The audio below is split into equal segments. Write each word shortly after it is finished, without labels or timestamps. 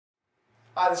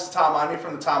Hi, this is Aimi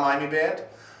from the Aimi Band.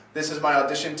 This is my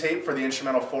audition tape for the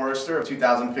instrumental Forester of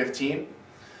 2015.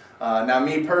 Now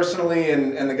me personally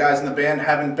and the guys in the band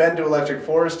haven't been to Electric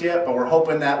Forest yet, but we're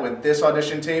hoping that with this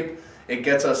audition tape, it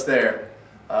gets us there.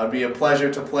 It'd be a pleasure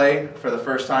to play for the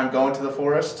first time going to the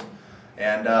forest,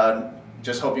 and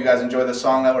just hope you guys enjoy the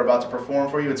song that we're about to perform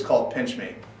for you. It's called Pinch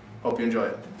Me. Hope you enjoy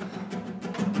it.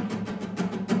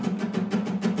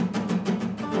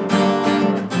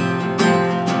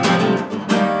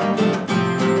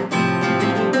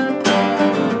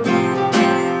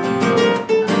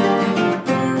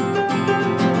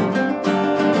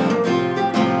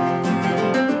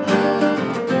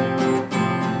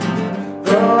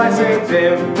 Lights are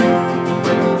dim,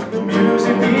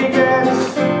 music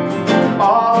begins.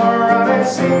 All around it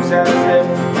seems as if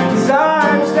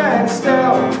time stands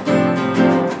still.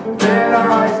 Then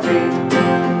our eyes meet,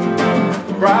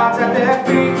 crowds at their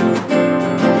feet.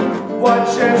 What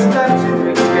chance left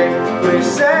to escape? We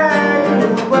say we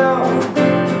will.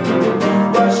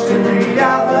 Rushed to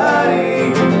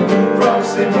reality, from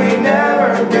sleep we never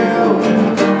knew.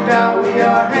 Now we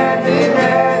are hand in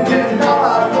hand, and all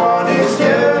I want is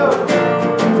you.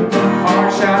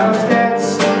 Our shadows dance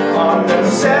on the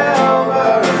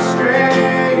silver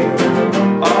screen,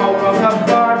 all broke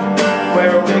apart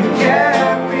where we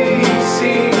can't be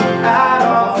seen at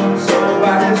all. So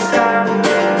by this time,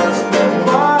 that's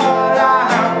what I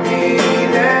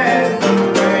needed.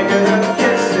 When you're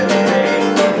kissing me,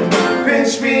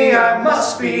 pinch me, I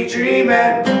must be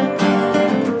dreaming.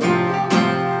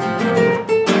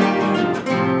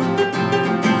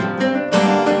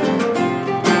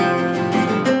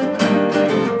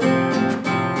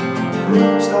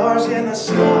 Stars in the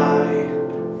sky,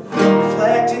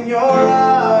 reflect in your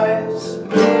eyes.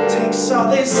 Take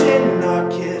solace in our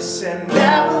kiss and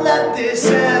never let this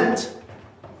end.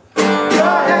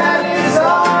 Your head is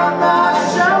on my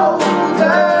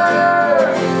shoulder.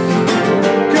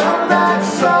 Come back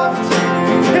soft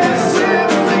and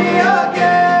simply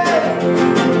again.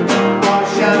 Our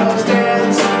shadows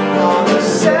dance on the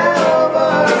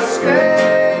silver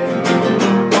screen,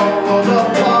 all worlds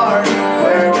apart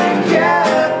where we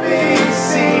can't be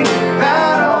seen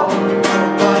at all.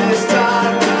 But this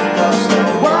time must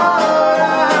know what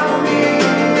I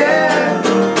needed.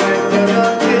 When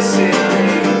you're kissing me,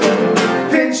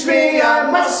 pinch me, I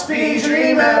must be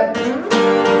dreaming.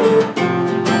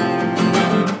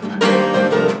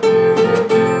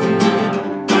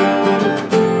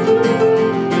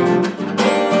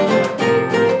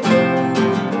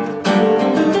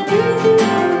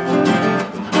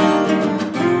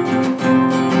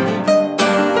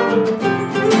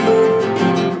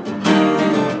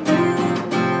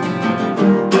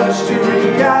 Rushed to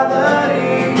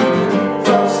reality,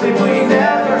 from sleep we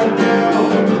never knew.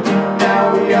 Now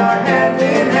we are hand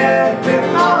in hand, and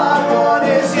all I want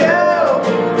is you.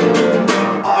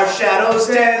 Our shadows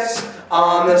dance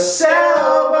on the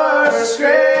silver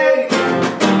screen,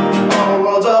 all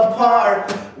worlds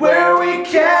apart where we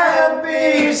can't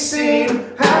be seen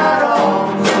at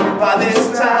all. By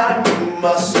this time we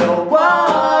must know